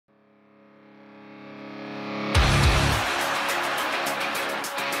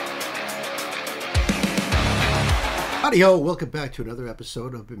Howdy-ho, welcome back to another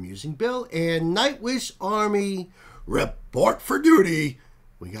episode of Bemusing Bill and Nightwish Army Report for Duty.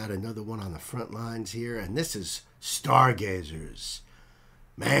 We got another one on the front lines here, and this is Stargazers.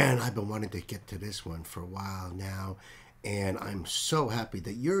 Man, I've been wanting to get to this one for a while now, and I'm so happy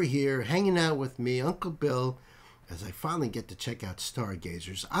that you're here hanging out with me, Uncle Bill, as I finally get to check out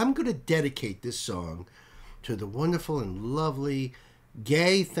Stargazers. I'm going to dedicate this song to the wonderful and lovely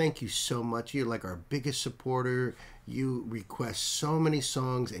Gay. Thank you so much. You're like our biggest supporter. You request so many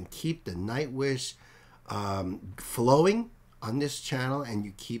songs and keep the Nightwish flowing on this channel, and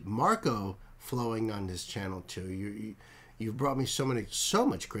you keep Marco flowing on this channel too. You've brought me so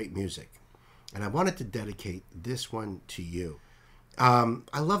much great music, and I wanted to dedicate this one to you.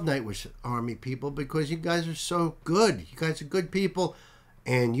 I love Nightwish Army people because you guys are so good. You guys are good people,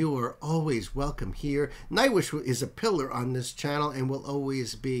 and you are always welcome here. Nightwish is a pillar on this channel and will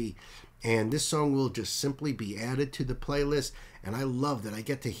always be. And this song will just simply be added to the playlist. And I love that I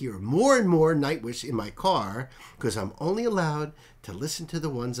get to hear more and more Nightwish in my car because I'm only allowed to listen to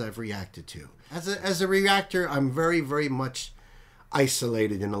the ones I've reacted to. As a reactor, I'm very, very much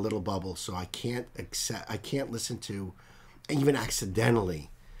isolated in a little bubble, so I can't listen to, even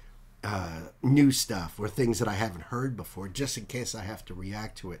accidentally, new stuff or things that I haven't heard before, just in case I have to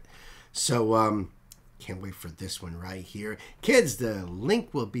react to it. So can't wait for this one right here. Kids, the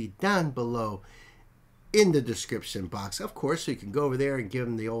link will be down below in the description box, of course, so you can go over there and give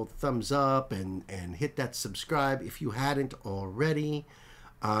them the old thumbs up and hit that subscribe if you hadn't already.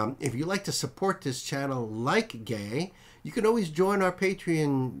 If you like to support this channel like Gay, you can always join our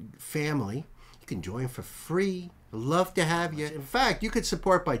Patreon family. You can join for free. Love to have you. In fact, you could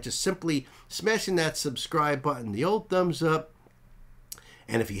support by just simply smashing that subscribe button, the old thumbs up.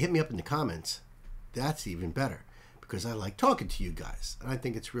 And if you hit me up in the comments, that's even better because I like talking to you guys. And I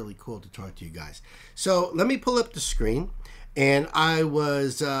think it's really cool to talk to you guys. So let me pull up the screen. And I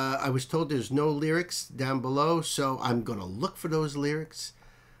was told there's no lyrics down below, so I'm going to look for those lyrics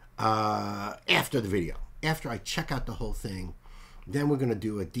after the video. After I check out the whole thing, then we're going to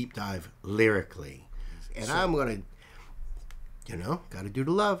do a deep dive lyrically. And so, I'm going to, got to do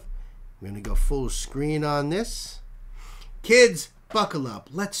the love. I'm going to go full screen on this. Kids, buckle up.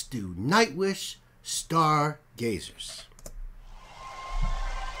 Let's do Nightwish Stargazers.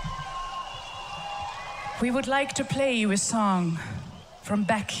 We would like to play you a song from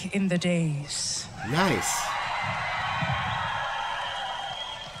back in the days. Nice.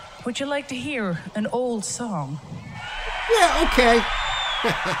 Would you like to hear an old song? Yeah, okay.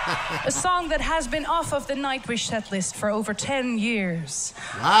 A song that has been off of the Nightwish set list for over 10 years.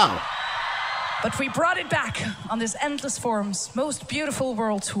 Wow. But we brought it back on this Endless Form's Most Beautiful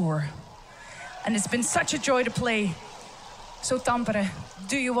World Tour. And it's been such a joy to play. So Tampere,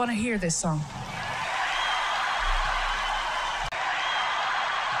 do you want to hear this song?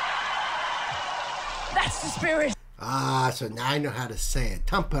 That's the spirit. Ah, so now I know how to say it.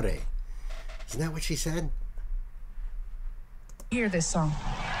 Tampere. Isn't that what she said? Hear this song.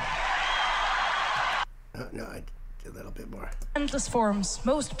 Oh, no, I did a little bit more. Endless Form's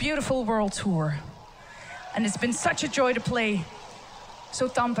Most Beautiful World Tour. And it's been such a joy to play. So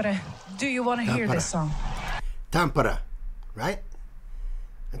Tampere, do you want to hear this song? Tampere, right?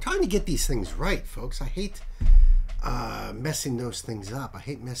 I'm trying to get these things right, folks. I hate messing those things up. I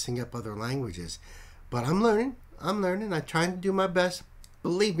hate messing up other languages. But I'm learning. I'm trying to do my best.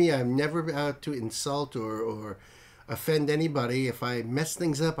 Believe me, I'm never out to insult or offend anybody. If I mess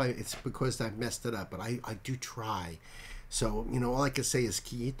things up, it's because I've messed it up. But I do try. So, all I can say is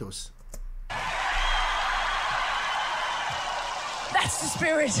Quitos. That's the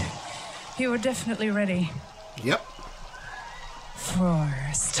spirit. You were definitely ready. Yep. For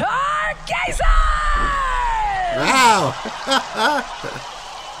Stargazers! Wow!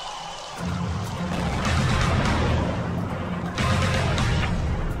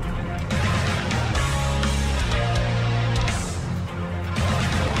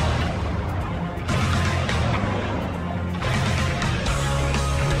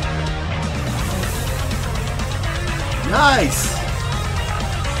 Nice!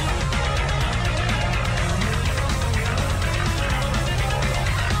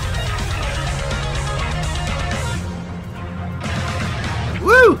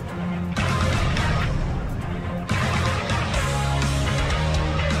 Woo!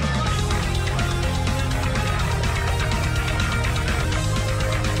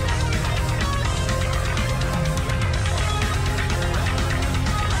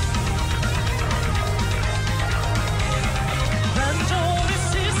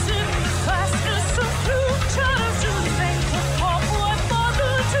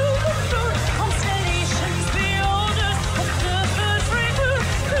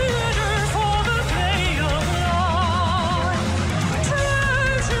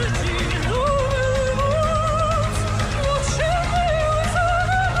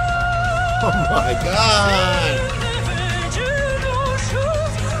 my God.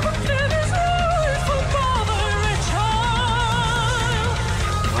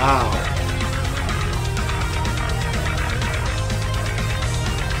 Wow.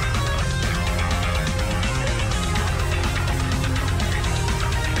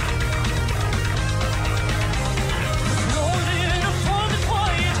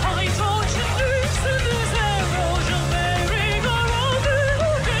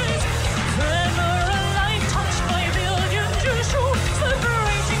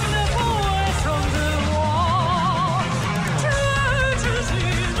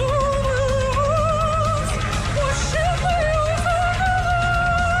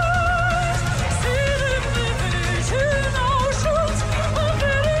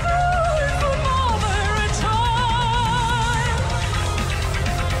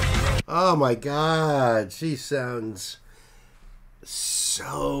 Oh my God, she sounds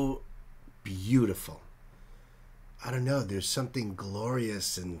so beautiful. I don't know, there's something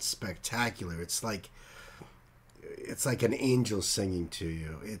glorious and spectacular. It's like an angel singing to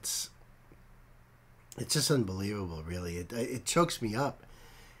you. It's just unbelievable, really. It chokes me up.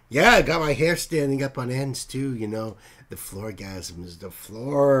 Yeah, I got my hair standing up on ends too, you know. The floorgasms, the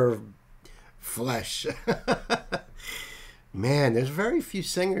floor flesh. Man, there's very few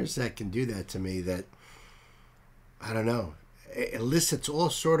singers that can do that to me. That, I don't know, it elicits all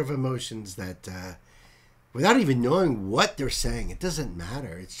sort of emotions that, without even knowing what they're saying, it doesn't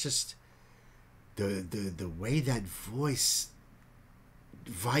matter. It's just the way that voice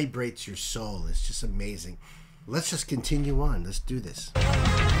vibrates your soul. It's just amazing. Let's just continue on. Let's do this.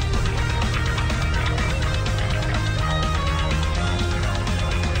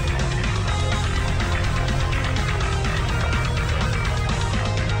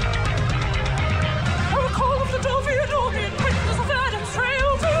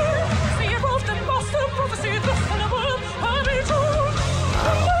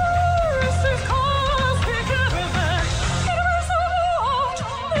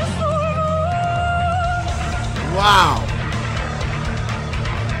 Wow.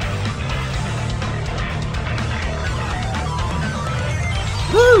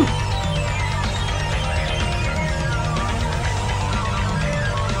 Woo!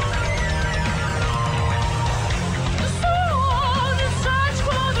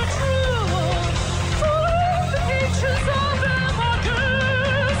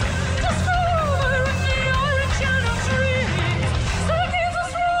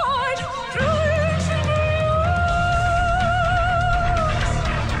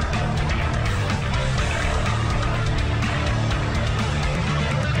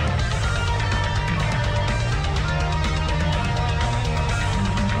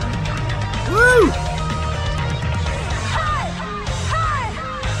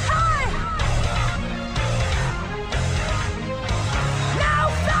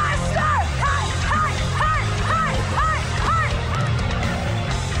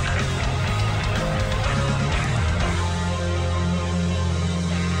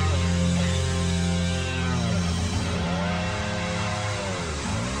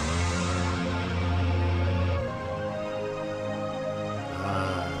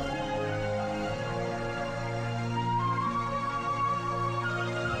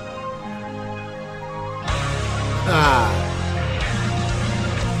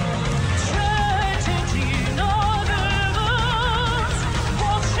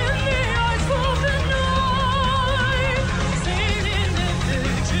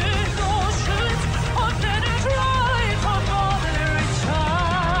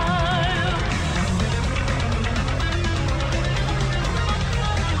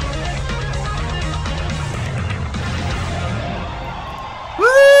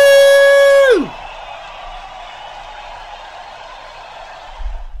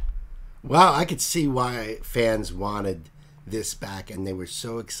 Wow, I could see why fans wanted this back, and they were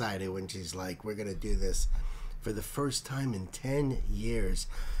so excited when she's like, we're going to do this for the first time in 10 years.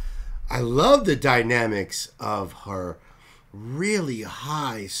 I love the dynamics of her really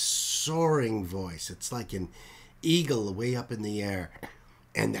high, soaring voice. It's like an eagle way up in the air,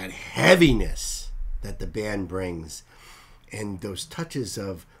 and that heaviness that the band brings, and those touches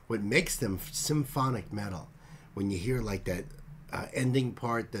of what makes them symphonic metal. When you hear like that ending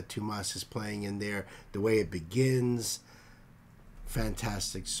part that Tomas is playing in there, the way it begins,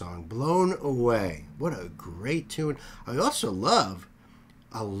 fantastic song. Blown Away. What a great tune. I also love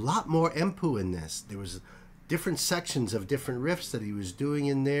a lot more Empu in this. There was different sections of different riffs that he was doing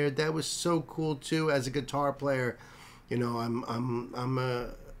in there. That was so cool too. As a guitar player, you know,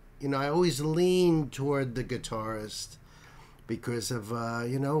 you know, I always lean toward the guitarist because of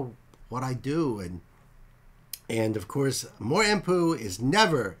you know, what I do, and of course, more empu is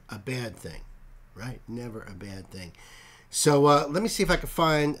never a bad thing, right? Never a bad thing. So let me see if I can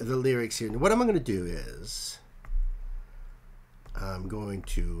find the lyrics here. And what I'm going to do is I'm going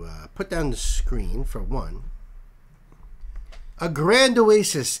to put down the screen for one. A grand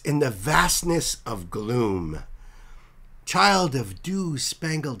oasis in the vastness of gloom, child of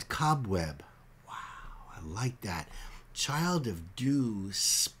dew-spangled cobweb. Wow, I like that. Child of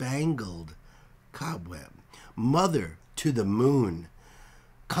dew-spangled cobweb. Mother to the moon.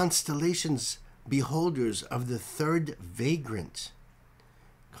 Constellations beholders of the third vagrant.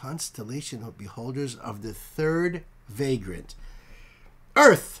 Constellation of beholders of the third vagrant.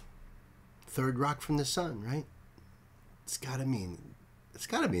 Earth. Third rock from the sun, right? It's gotta mean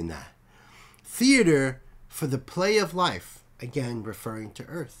that. Theater for the play of life. Again, referring to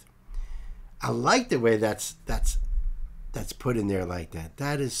Earth. I like the way that's put in there like that.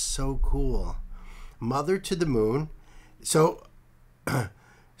 That is so cool. Mother to the moon. So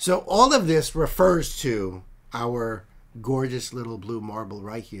all of this refers to our gorgeous little blue marble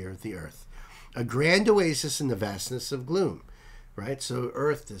right here, the Earth. A grand oasis in the vastness of gloom, right? So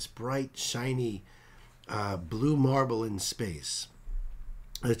Earth, this bright, shiny blue marble in space.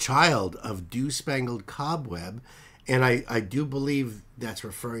 A child of dew-spangled cobweb, and I do believe that's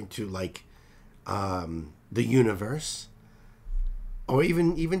referring to like the universe, or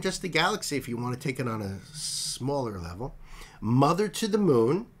even just the galaxy if you want to take it on a smaller level. Mother to the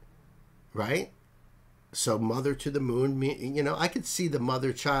moon, right? So mother to the moon, you know, I could see the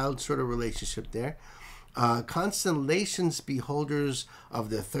mother-child sort of relationship there. Constellations beholders of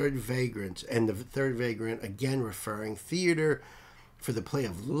the third vagrant, and the third vagrant again referring theater for the play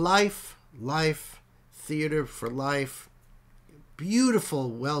of life, theater for life.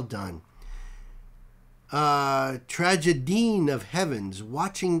 Beautiful, well done. Tragedian of heavens,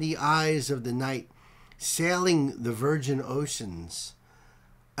 watching the eyes of the night, sailing the virgin oceans.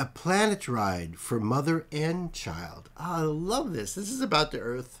 A planet ride for mother and child. Oh, I love this. This is about the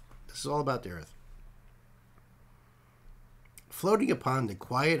Earth. This is all about the Earth. Floating upon the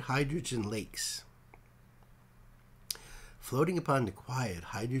quiet hydrogen lakes. Floating upon the quiet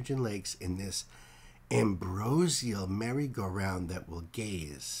hydrogen lakes in this ambrosial merry-go-round that will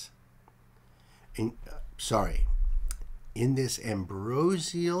gaze. In this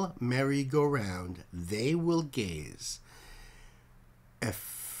ambrosial merry-go-round, they will gaze.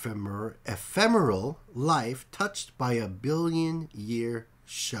 Ephemeral life touched by a billion-year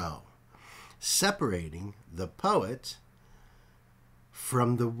show, separating the poet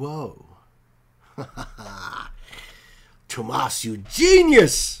from the woe. Tomas, you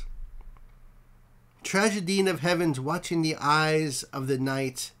genius! Tragedian of heavens, watching the eyes of the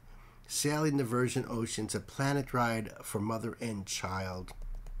night, sailing the virgin oceans, a planet ride for mother and child.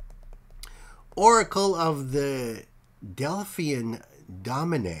 Oracle of the Delphian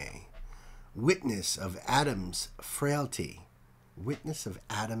Domine, witness of Adam's frailty. Witness of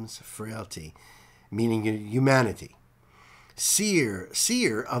Adam's frailty, meaning humanity. Seer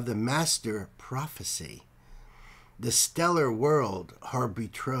of the master prophecy. The stellar world, her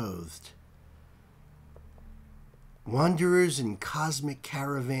betrothed. Wanderers in cosmic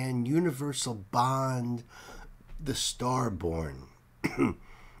caravan, universal bond, the star-born.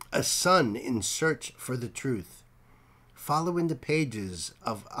 A son in search for the truth. Following the pages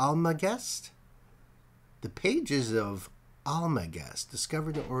of Almagest. The pages of Almagest,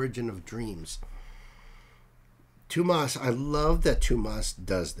 discover the origin of dreams. Tomas, I love that Tomas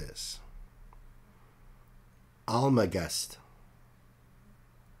does this. Almagest.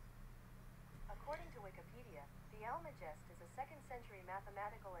 According to Wikipedia, the Almagest is a 2nd century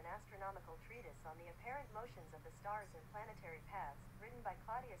mathematical and astronomical treatise on the apparent motions of the stars and planetary paths, written by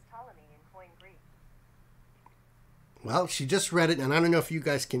Claudius Ptolemy in Koine Greek. Well, she just read it, and I don't know if you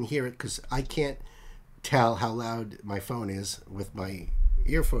guys can hear it because I can't tell how loud my phone is with my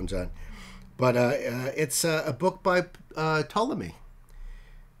earphones on. But it's a book by Ptolemy.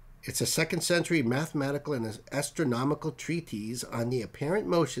 It's a 2nd century mathematical and astronomical treatise on the apparent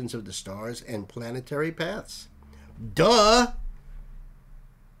motions of the stars and planetary paths. Duh!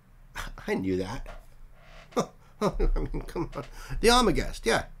 I knew that. I mean, come on. The Almagest,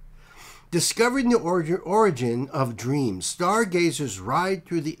 yeah. Discovering the origin of dreams, stargazers ride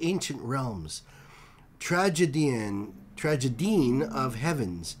through the ancient realms. Tragedian of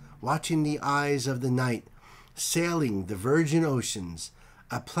heavens, watching the eyes of the night, sailing the virgin oceans,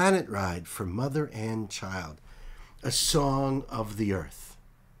 a planet ride for mother and child, a song of the earth.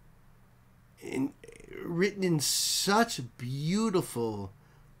 Written in such beautiful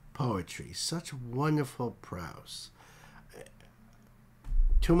poetry, such wonderful prose.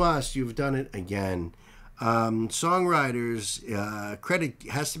 Tomas, you've done it again. Songwriters, credit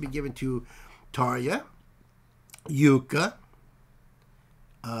has to be given to Tarja, Yuka,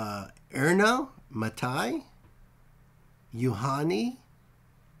 Erno, Matai, Juhani,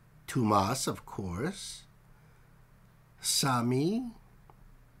 Tomas, of course, Sami,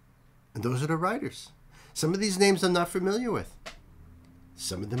 and those are the writers. Some of these names I'm not familiar with.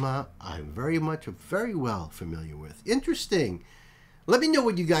 Some of them I'm very well familiar with. Interesting. Let me know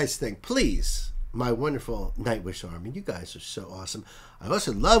what you guys think, please. My wonderful Nightwish Army. You guys are so awesome. I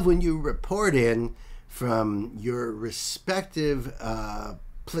also love when you report in from your respective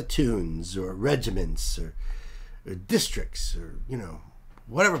platoons or regiments or districts or, you know,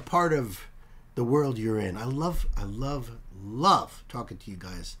 whatever part of the world you're in. I love talking to you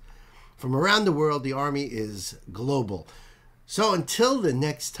guys. From around the world, the Army is global. So until the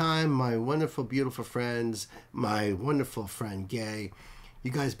next time, my wonderful, beautiful friends, my wonderful friend Gay,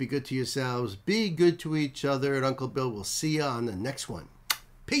 you guys be good to yourselves, be good to each other, and Uncle Bill will see you on the next one.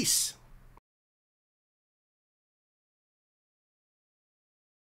 Peace.